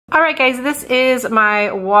Alright guys, this is my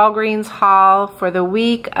Walgreens haul for the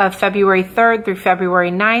week of February 3rd through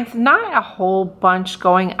February 9th. Not a whole bunch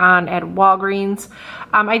going on at Walgreens.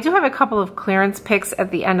 I do have a couple of clearance picks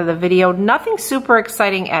at the end of the video. Nothing super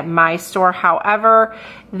exciting at my store. However,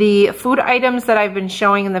 the food items that I've been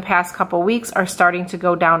showing in the past couple weeks are starting to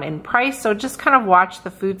go down in price. So just kind of watch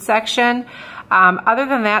the food section. Other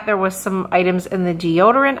than that, there was some items in the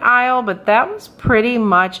deodorant aisle, but that was pretty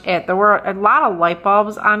much it. There were a lot of light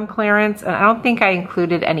bulbs on clearance, and I don't think I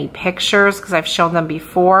included any pictures because I've shown them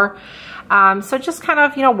before. So just kind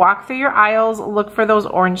of, walk through your aisles, look for those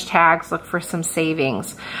orange tags, look for some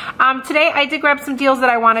savings. Today I did grab some deals that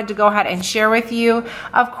I wanted to go ahead and share with you.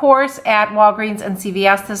 Of course, at Walgreens and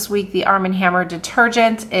CVS this week, the Arm & Hammer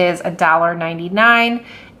detergent is $1.99.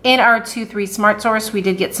 In our 2-3 Smart Source, we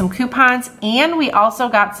did get some coupons, and we also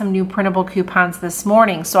got some new printable coupons this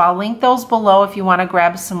morning. So I'll link those below if you want to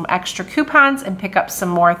grab some extra coupons and pick up some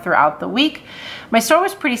more throughout the week. My store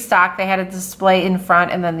was pretty stocked. They had a display in front,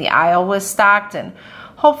 and then the aisle was stocked, and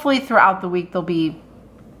hopefully throughout the week they'll be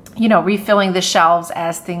refilling the shelves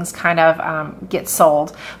as things kind of get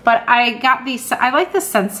sold. But I got these, I like the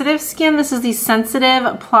sensitive skin. This is the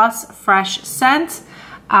Sensitive Plus Fresh Scent.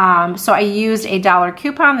 So I used a $1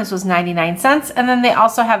 coupon. This was 99 cents. And then they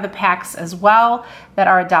also have the packs as well that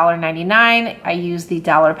are $1.99. I used the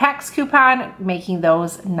 $1 packs coupon, making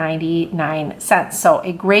those 99 cents. So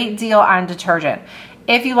a great deal on detergent.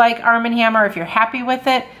 If you like Arm & Hammer, if you're happy with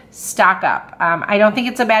it, stock up. I don't think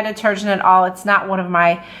it's a bad detergent at all. It's not one of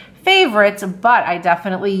my favorites, but I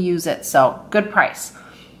definitely use it. So good price.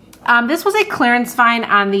 This was a clearance find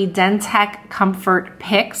on the DenTek Comfort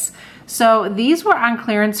Picks. So these were on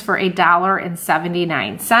clearance for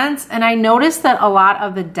 $1.79, and I noticed that a lot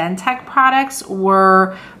of the DenTek products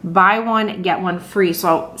were buy one, get one free.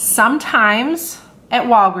 So sometimes at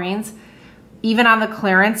Walgreens, even on the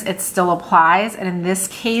clearance, it still applies, and in this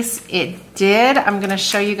case it did. I'm gonna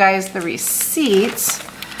show you guys the receipts.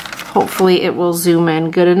 Hopefully it will zoom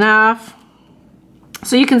in good enough.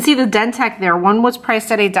 So you can see the DenTek there. One was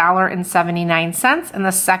priced at $1.79 and the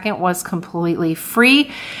second was completely free.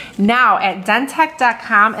 Now at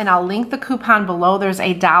dentek.com, and I'll link the coupon below, there's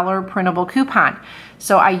a $1 printable coupon.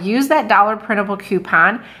 So I used that $1 printable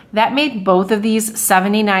coupon. That made both of these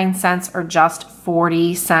 79 cents or just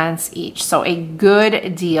 40 cents each. So a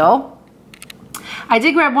good deal. I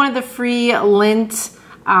did grab one of the free LINDT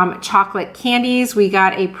chocolate candies. We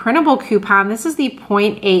got a printable coupon. This is the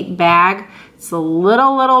 0.8 bag. It's a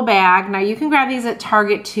little bag. Now you can grab these at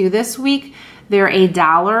Target too this week. They're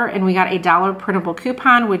 $1, and we got a $1 printable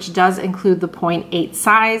coupon, which does include the 0.8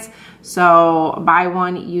 size. So buy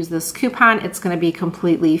one, use this coupon. It's gonna be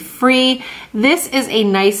completely free. This is a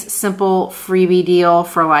nice, simple freebie deal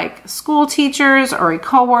for like school teachers or a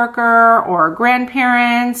coworker or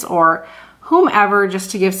grandparents or whomever,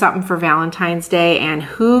 just to give something for Valentine's Day, and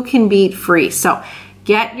who can beat free? So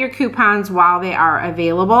get your coupons while they are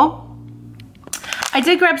available. I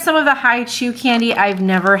did grab some of the High Chew candy. I've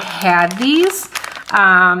never had these.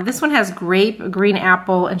 This one has grape, green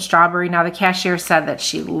apple, and strawberry. Now the cashier said that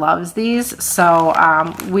she loves these, so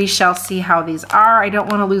we shall see how these are. I don't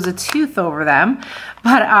want to lose a tooth over them,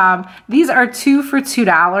 but these are 2 for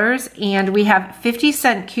 $2, and we have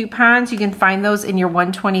 50-cent coupons. You can find those in your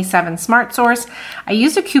 127 Smart Source. I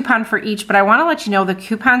used a coupon for each, but I want to let you know the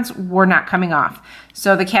coupons were not coming off.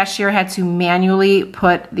 So the cashier had to manually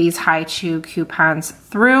put these High Chew coupons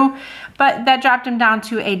through, but that dropped them down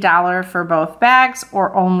to $1 for both bags,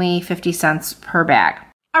 or only 50 cents per bag.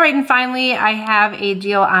 All right, and finally, I have a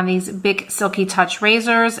deal on these Bic Silky Touch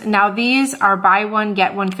razors. Now these are buy one,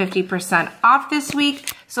 get one 50% off this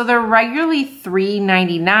week. So they're regularly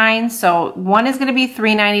 $3.99. So one is gonna be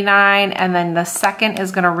 $3.99, and then the second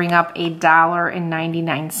is gonna ring up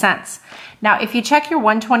 $1.99. Now, if you check your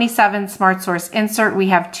 127 Smart Source insert, we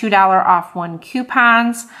have $2 off one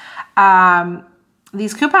coupons.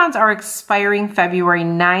 These coupons are expiring February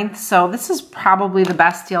 9th, so this is probably the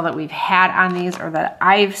best deal that we've had on these, or that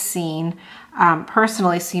I've seen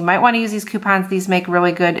personally. So you might want to use these coupons. These make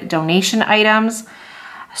really good donation items.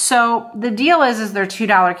 So the deal is they're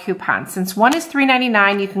 $2 coupons. Since one is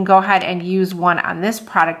 $3.99, you can go ahead and use one on this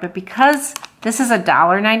product, but because this is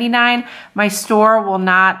 $1.99, my store will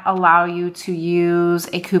not allow you to use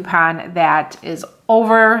a coupon that is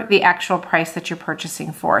over the actual price that you're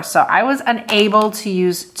purchasing for. So I was unable to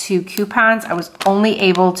use 2 coupons. I was only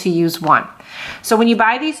able to use one. So when you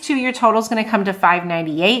buy these 2, your total is going to come to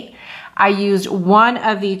 $5.98. I used one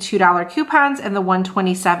of the $2 coupons and the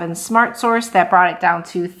 127 Smart Source. That brought it down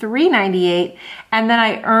to $3.98. And then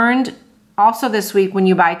I earned also this week, when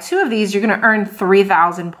you buy 2 of these, you're gonna earn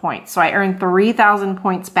 3,000 points. So I earned 3,000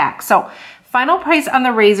 points back. So final price on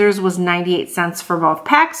the razors was 98 cents for both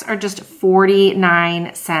packs, or just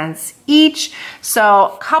 49 cents each.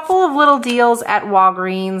 So a couple of little deals at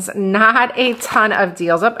Walgreens, not a ton of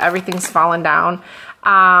deals. Up, everything's fallen down.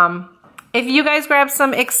 If you guys grab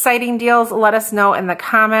some exciting deals, let us know in the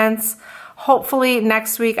comments. Hopefully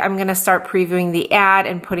next week I'm gonna start previewing the ad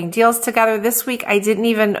and putting deals together. This week I didn't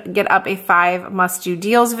even get up a 5 must-do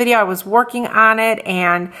deals video. I was working on it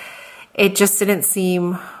and it just didn't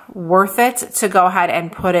seem worth it to go ahead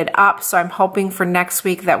and put it up. So I'm hoping for next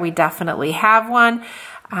week that we definitely have one.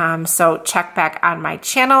 So check back on my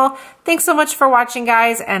channel. Thanks so much for watching,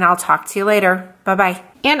 guys, and I'll talk to you later. Bye-bye.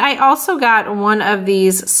 And I also got one of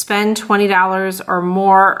these spend $20 or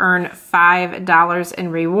more, earn $5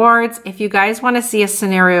 in rewards. If you guys want to see a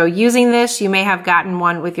scenario using this, you may have gotten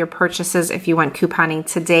one with your purchases if you went couponing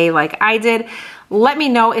today like I did. Let me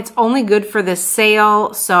know. It's only good for this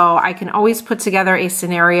sale, so I can always put together a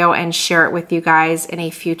scenario and share it with you guys in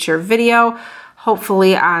a future video,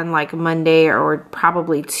 hopefully on like Monday or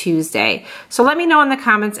probably Tuesday. So let me know in the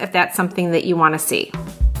comments if that's something that you want to see.